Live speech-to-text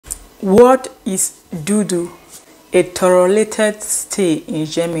What is Duldung? A tolerated stay in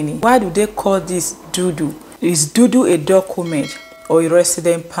Germany. Why do they call this Duldung? Is Duldung a document or a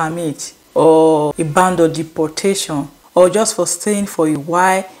resident permit or a ban or deportation or just for staying for a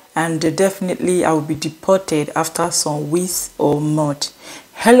while and definitely I will be deported after some weeks or months?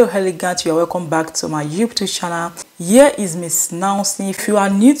 Hello elegant, you are welcome back to my YouTube channel. Here is Miss Nancy. If you are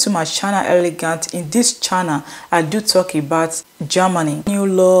new to my channel elegant, in this channel I do talk about Germany, new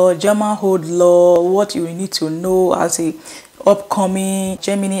law, German old law, what you need to know as a upcoming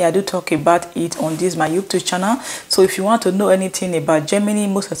Germany. I do talk about it on this my YouTube channel. So if you want to know anything about Germany,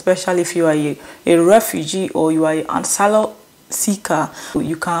 most especially if you are a refugee or you are an asylum seeker,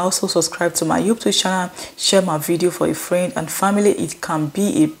 you can also subscribe to my YouTube channel, share my video for a friend and family. It can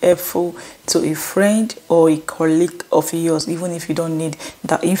be helpful to a friend or a colleague of yours, even if you don't need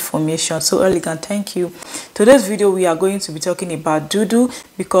that information. So elegant, thank you. Today's video we are going to be talking about Duldung,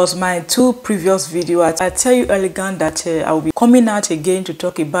 because my two previous videos I tell you elegant that I will be coming out again to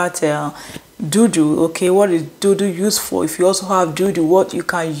talk about Duldung. Okay, what is Duldung used for? If you also have Duldung, what you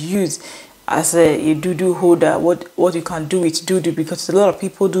can use as a Duldung holder, what you can do with Duldung, because a lot of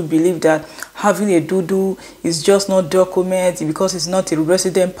people do believe that having a Duldung is just not document because it's not a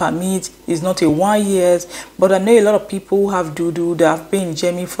resident permit, it's not a 1 year. But I know a lot of people who have Duldung that have been in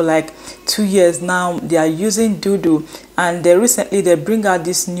Germany for like 2 years now. They are using Duldung, and recently they bring out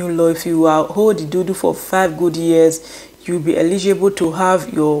this new law. If you hold the Duldung for 5 good years, you'll be eligible to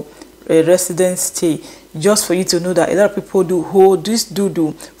have your resident stay. Just for you to know that a lot of people do hold this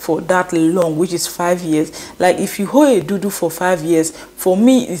Duldung for that long, which is 5 years. Like if you hold a Duldung for 5 years, for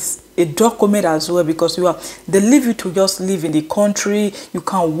me it's a document as well, because they leave you to just live in the country. You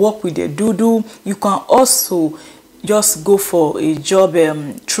can work with the Duldung. You can also just go for a job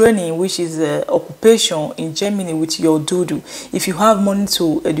training, which is occupation in Germany with your Duldung. If you have money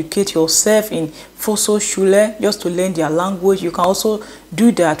to educate yourself in Volksschule, just to learn their language, you can also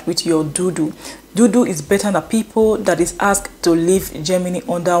do that with your Duldung. Duldung is better than people that is asked to leave Germany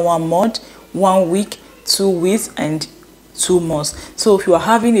under 1 month, 1 week, 2 weeks, and 2 months. So if you are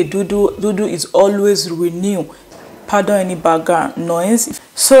having a Duldung is always renew. Pardon any background noise.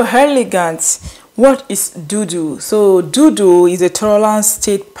 So elegant. What is Duldung? So Duldung is a tolerant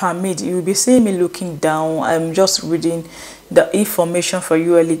state permit. You will be seeing me looking down. I'm just reading the information for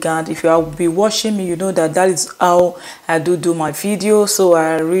you elegant. If you will be watching me, you know that is how I do my video. So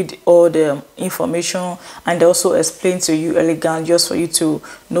I read all the information and also explain to you elegant, just for you to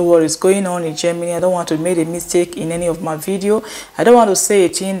know what is going on in Germany. I don't want to make a mistake in any of my video. I don't want to say a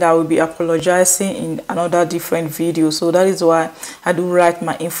thing that will be apologizing in another different video. So that is why I do write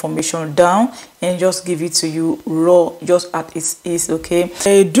my information down and just give it to you raw, just as it is. Okay,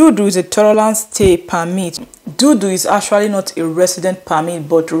 a Duldung is a tolerant stay permit. Duldung is actually not a resident permit,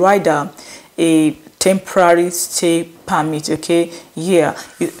 but rather a temporary stay permit. Okay, yeah,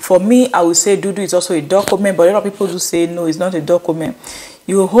 for me I would say Duldung is also a document, but a lot of people do say no, it's not a document.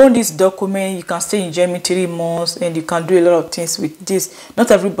 You hold this document, you can stay in Germany 3 months and you can do a lot of things with this.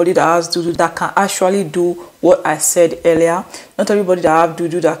 Not everybody that has Duldung that can actually do what I said earlier. Not everybody that have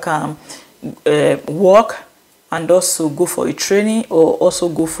Duldung that can work and also go for a training or also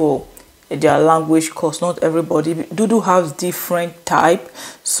go for their language course. Not everybody. Duldung has different type.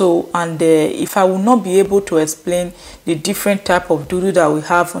 So and if I will not be able to explain the different type of Duldung that we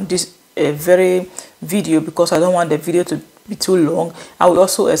have on this very video, because I don't want the video to be too long, I will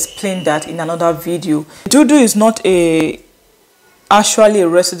also explain that in another video. Duldung is not actually a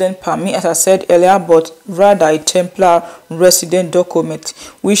resident permit, as I said earlier, but rather a temporary resident document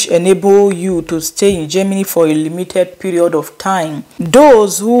which enable you to stay in Germany for a limited period of time.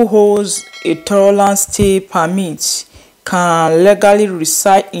 Those who hold a tolerant stay permit can legally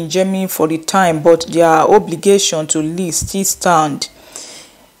reside in Germany for the time, but their obligation to leave still stand.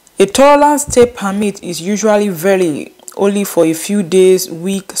 A tolerant stay permit is usually valid only for a few days,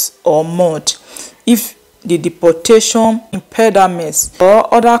 weeks, or months. If the deportation, impediments,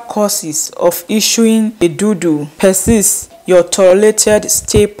 or other causes of issuing a Duldung persists, your tolerated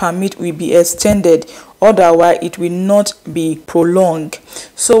stay permit will be extended. Otherwise, it will not be prolonged.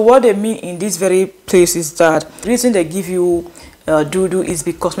 So what they mean in this very place is that the reason they give you Duldung is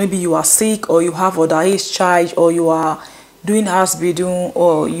because maybe you are sick, or you have underage child, or you are doing house-building,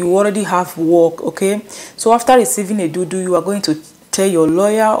 or you already have work. Okay, so after receiving a Duldung, you are going to tell your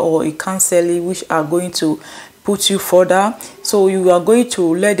lawyer or a counselor which are going to put you further. So you are going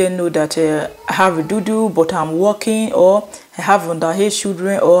to let them know that I have a Duldung, but I'm working, or I have underage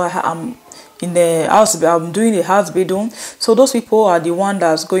children, or I'm in the house, I'm doing a house bidding. So those people are the one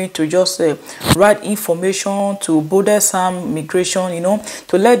that's going to just write information to border some migration, you know,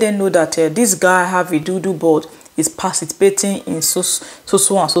 to let them know that this guy have a do board, is participating in so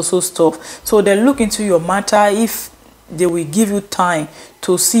and so stuff. So they look into your matter. If they will give you time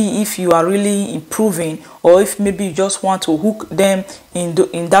to see if you are really improving, or if maybe you just want to hook them in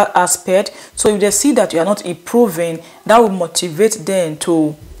that aspect. So if they see that you are not improving, that will motivate them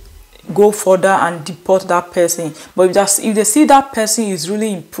to go further and deport that person. But if they see that person is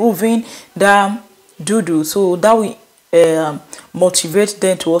really improving that so that will motivate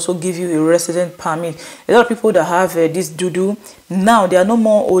them to also give you a resident permit. A lot of people that have this now, they are no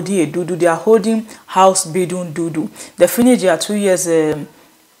more holding a they are holding house bidding They finish their 2 years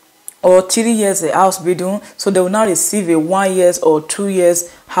or 3 years house bidding, so they will now receive a 1 year or 2 years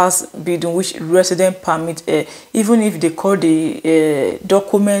house bidding, which resident permit, even if they call the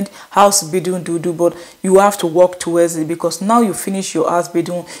document house bidding but you have to work towards it, because now you finish your house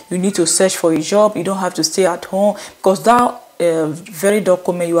bidding, you need to search for a job. You don't have to stay at home, because that very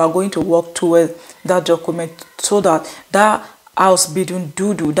document, you are going to work towards that document, so that house bidding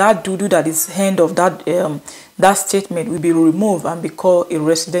that is hand of that statement will be removed and be called a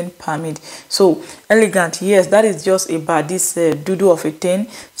resident permit. So elegant, yes, that is just about this of a thing.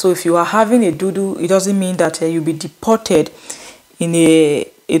 So if you are having a it doesn't mean that you'll be deported in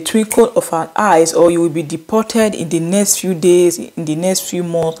a twinkle of an eyes, or you will be deported in the next few days, in the next few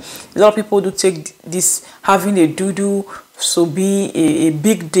months. A lot of people do take this having a so be a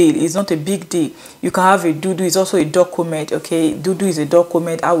big deal. It's not a big deal. You can have a it's also a document. Okay, is a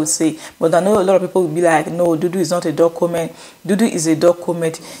document, I would say. But I know a lot of people will be like, no, is not a document. Is a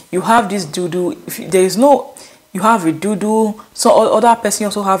document. You have this if there is no, you have a so other person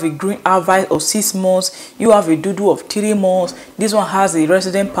also have a green advice of 6 months. You have a of 3 months. This one has a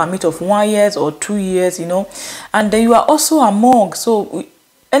resident permit of 1 year or 2 years, you know. And then you are also among, so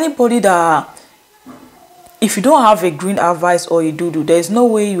anybody that, if you don't have a green advice or a there is no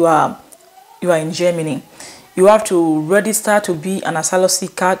way you are in Germany. You have to register to be an asylum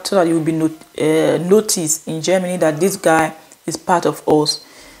seeker, so that you will be noticed in Germany that this guy is part of us.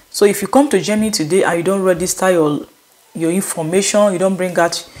 So if you come to Germany today and you don't register your information, you don't bring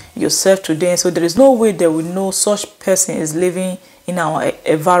out yourself to them, so there is no way they will know such person is living in our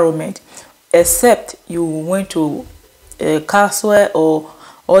environment, except you went to Castle or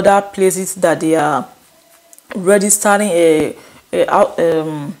other places that they are registering a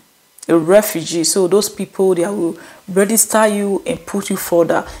refugee. So those people, they will register you and put you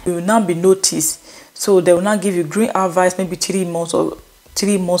further. You will not be noticed. So they will not give you green advice, maybe 3 months or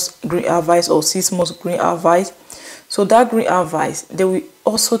 3 months green advice or 6 months green advice. So that green advice, they will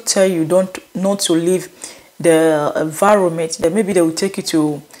also tell you not to leave the environment. That maybe they will take you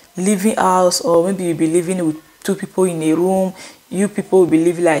to living house, or maybe you'll be living with 2 people in a room. You people will be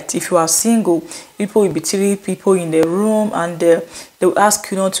living like, if you are single, people will be 3 people in the room, and they will ask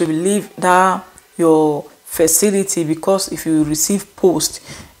you not to leave your facility, because if you receive post,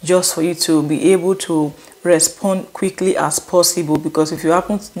 just for you to be able to respond quickly as possible. Because if you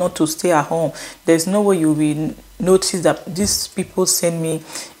happen not to stay at home, there's no way you will notice that these people send me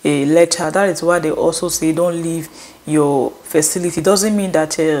a letter. That is why they also say don't leave your facility. Doesn't mean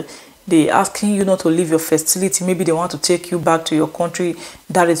that they asking you not to leave your facility. Maybe they want to take you back to your country.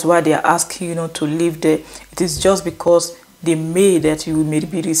 That is why they are asking you not to leave there. It is just because they may that you may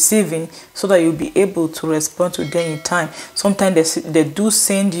be receiving, so that you'll be able to respond to them in time. Sometimes they do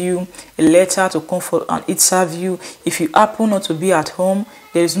send you a letter to come for an interview. If you happen not to be at home,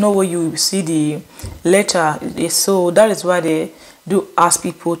 there is no way you will see the letter. So that is why they do ask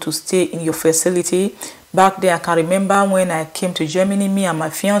people to stay in your facility. Back then, I can remember when I came to Germany, me and my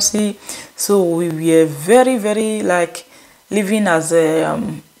fiancé, so we were very, very like living as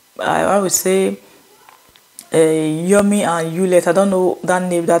I would say Yumi and Yulet. I don't know that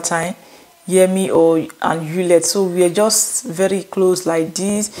name that time, Yemi and Yulet. So we are just very close like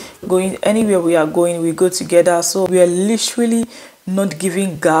this. Going anywhere we are going, we go together. So we are literally not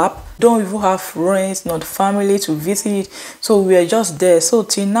giving gap. Don't even have friends, not family to visit. So we are just there. So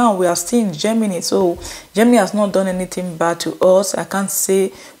till now we are still in Germany. So Germany has not done anything bad to us, I can't say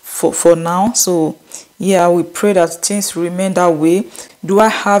for now. So yeah, we pray that things remain that way. Do I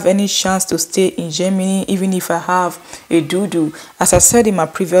have any chance to stay in Germany even if I have a As I said in my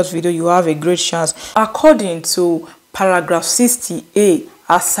previous video, you have a great chance. According to paragraph 60A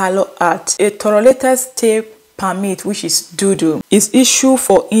Asylum Act, a tolerated stay permit, which is is issued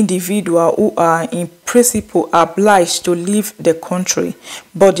for individuals who are in principle obliged to leave the country,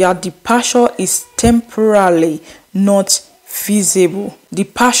 but their departure is temporarily, not feasible.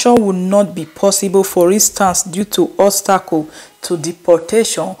 Departure would not be possible, for instance, due to obstacle to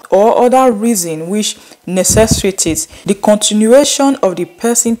deportation or other reason which necessitates the continuation of the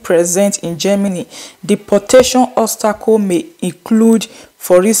person present in Germany. Deportation obstacle may include,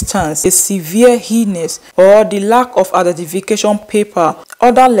 for instance, a severe illness or the lack of identification paper.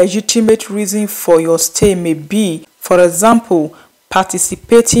 Other legitimate reason for your stay may be, for example,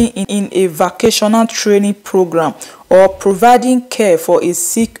 participating in a vocational training program or providing care for a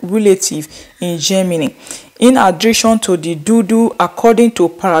sick relative in Germany. In addition to the Duldung, according to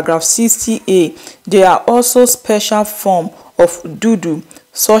paragraph 60A, there are also special forms of Duldung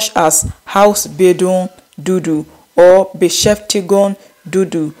such as Hausbildung Duldung or Beschäftigung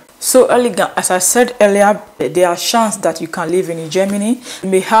Duldung. So elegant, as I said earlier, there are chances that you can live in Germany. You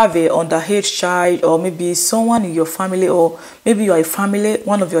may have a underage child, or maybe someone in your family, or maybe you are a family,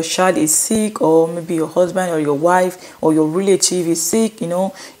 one of your child is sick, or maybe your husband or your wife or your relative is sick.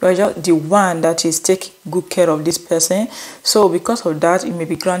 You are just the one that is taking good care of this person. So because of that, you may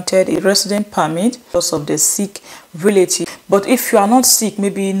be granted a resident permit because of the sick relative. But if you are not sick,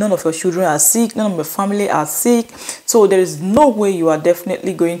 maybe none of your children are sick, none of your family are sick, so there is no way you are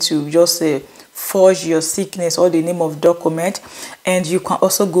definitely going to just forge your sickness or the name of document. And you can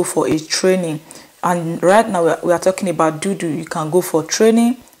also go for a training. And right now we are talking about Duldung. You can go for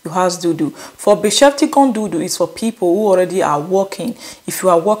training. You have Duldung. For Beschäftigung Duldung is for people who already are working. If you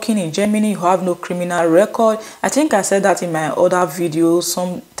are working in Germany, you have no criminal record. I think I said that in my other video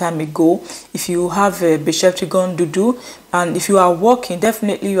some time ago. If you have a Beschäftigung Duldung and if you are working,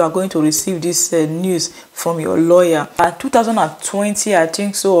 definitely you are going to receive this news from your lawyer. In 2020, I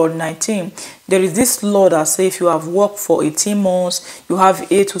think so, or 19, there is this law that says if you have worked for 18 months, you have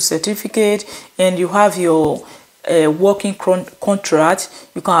A2 certificate, and you have your working contract,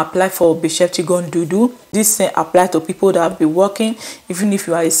 you can apply for Beschäftigung Duldung. This applies to people that have been working, even if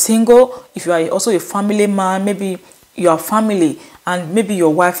you are a single, if you are also a family man, maybe you are family and maybe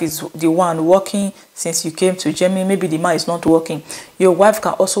your wife is the one working since you came to Germany, maybe the man is not working. Your wife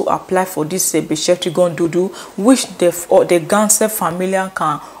can also apply for this Beschäftigung Duldung, which the ganze Familie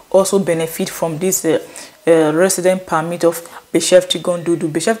can also benefit from this resident permit of Beschäftigung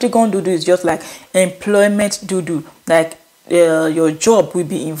Duldung. Beschäftigung Duldung is just like employment Duldung, like your job will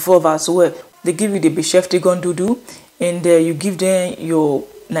be involved as well. They give you the Beschäftigung Duldung, and you give them your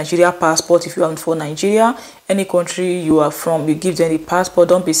Nigeria passport if you are for Nigeria. Any country you are from, you give them the passport.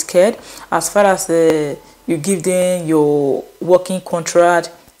 Don't be scared. As far as you give them your working contract,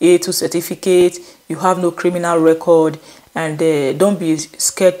 A2 certificate, you have no criminal record, and don't be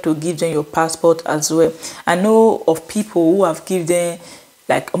scared to give them your passport as well. I know of people who have given them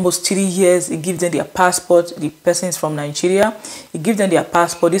like almost 3 years. You give them their passport. The person is from Nigeria. You give them their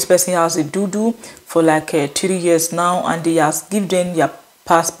passport. This person has a Duldung for like 3 years now, and they has given them their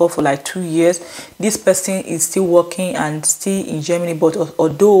passport for like 2 years. This person is still working and still in Germany, but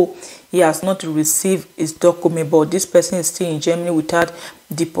although he has not received his document, but this person is still in Germany without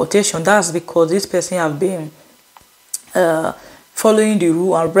deportation. That's because this person have been following the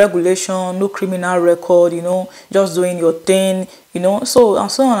rule and regulation, no criminal record, just doing your thing, so and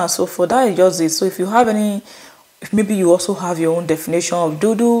so on and so forth. That is just it. So if you have any, if maybe you also have your own definition of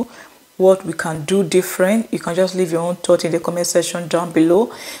Duldung, what we can do different, you can just leave your own thought in the comment section down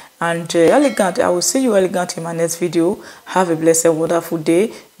below. And elegant, I will see you elegant in my next video. Have a blessed, wonderful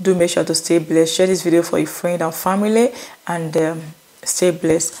day. Do make sure to stay blessed. Share this video for your friend and family, and stay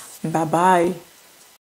blessed. Bye bye.